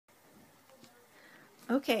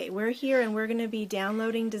Okay, we're here and we're going to be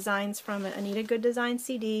downloading designs from an Anita Good Design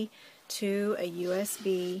CD to a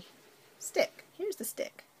USB stick. Here's the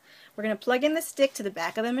stick. We're going to plug in the stick to the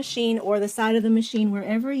back of the machine or the side of the machine,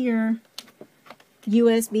 wherever your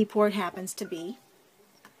USB port happens to be.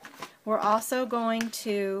 We're also going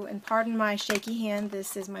to, and pardon my shaky hand,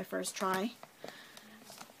 this is my first try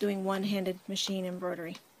doing one-handed machine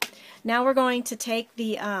embroidery. Now we're going to take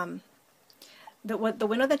the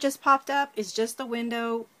window that just popped up is just the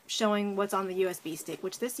window showing what's on the USB stick,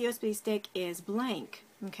 which this USB stick is blank.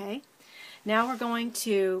 Okay. Now we're going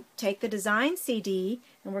to take the design CD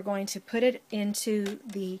and we're going to put it into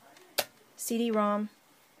the CD-ROM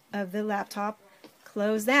of the laptop,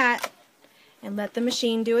 close that, and let the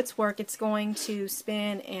machine do its work. It's going to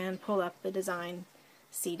spin and pull up the design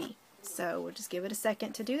CD. So we'll just give it a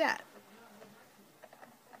second to do that.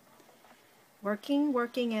 Working,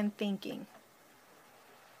 working, and thinking.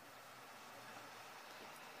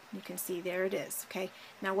 You can see there it is. Okay.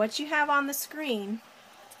 Now what you have on the screen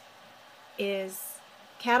is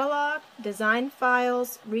catalog, design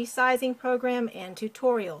files, resizing program, and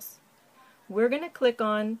tutorials. We're going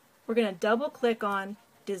to double click on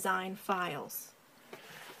design files.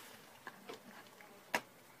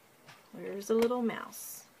 Where's the little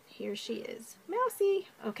mouse? Here she is. Mousy.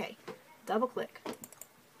 Okay. Double click.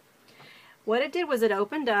 What it did was it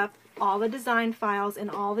opened up all the design files in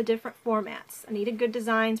all the different formats. Anita Good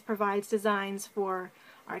Designs provides designs for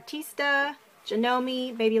Artista,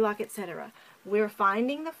 Janome, Baby Lock, etc. We're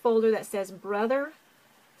finding the folder that says brother/Baby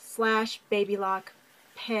Lock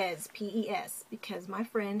Pez, P-E-S, because my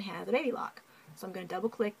friend has a Baby Lock. So I'm going to double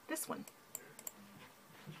click this one.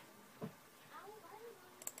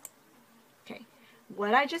 Okay,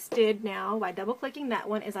 what I just did now by double clicking that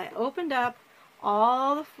one is I opened up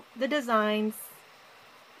all the designs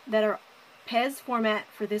that are Pez format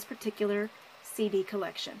for this particular CD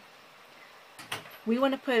collection. We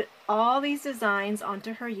want to put all these designs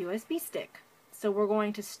onto her USB stick. So we're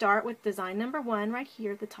going to start with design number 1 right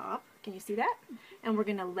here at the top. Can you see that? And we're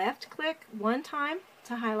going to left click one time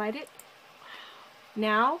to highlight it.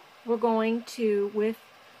 Now we're going to,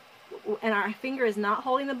 and our finger is not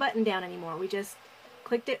holding the button down anymore. We just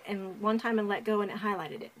clicked it and one time and let go and it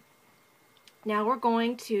highlighted it. Now we're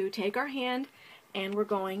going to take our hand and we're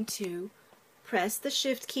going to press the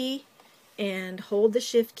shift key and hold the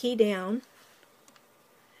shift key down.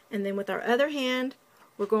 And then with our other hand,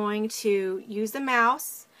 we're going to use the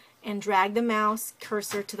mouse and drag the mouse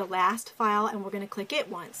cursor to the last file and we're going to click it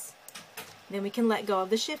once. Then we can let go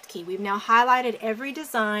of the shift key. We've now highlighted every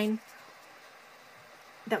design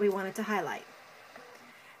that we wanted to highlight.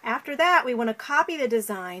 After that, we want to copy the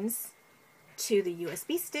designs to the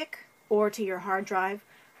USB stick or to your hard drive.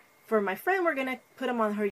 For my friend, we're going to put them on her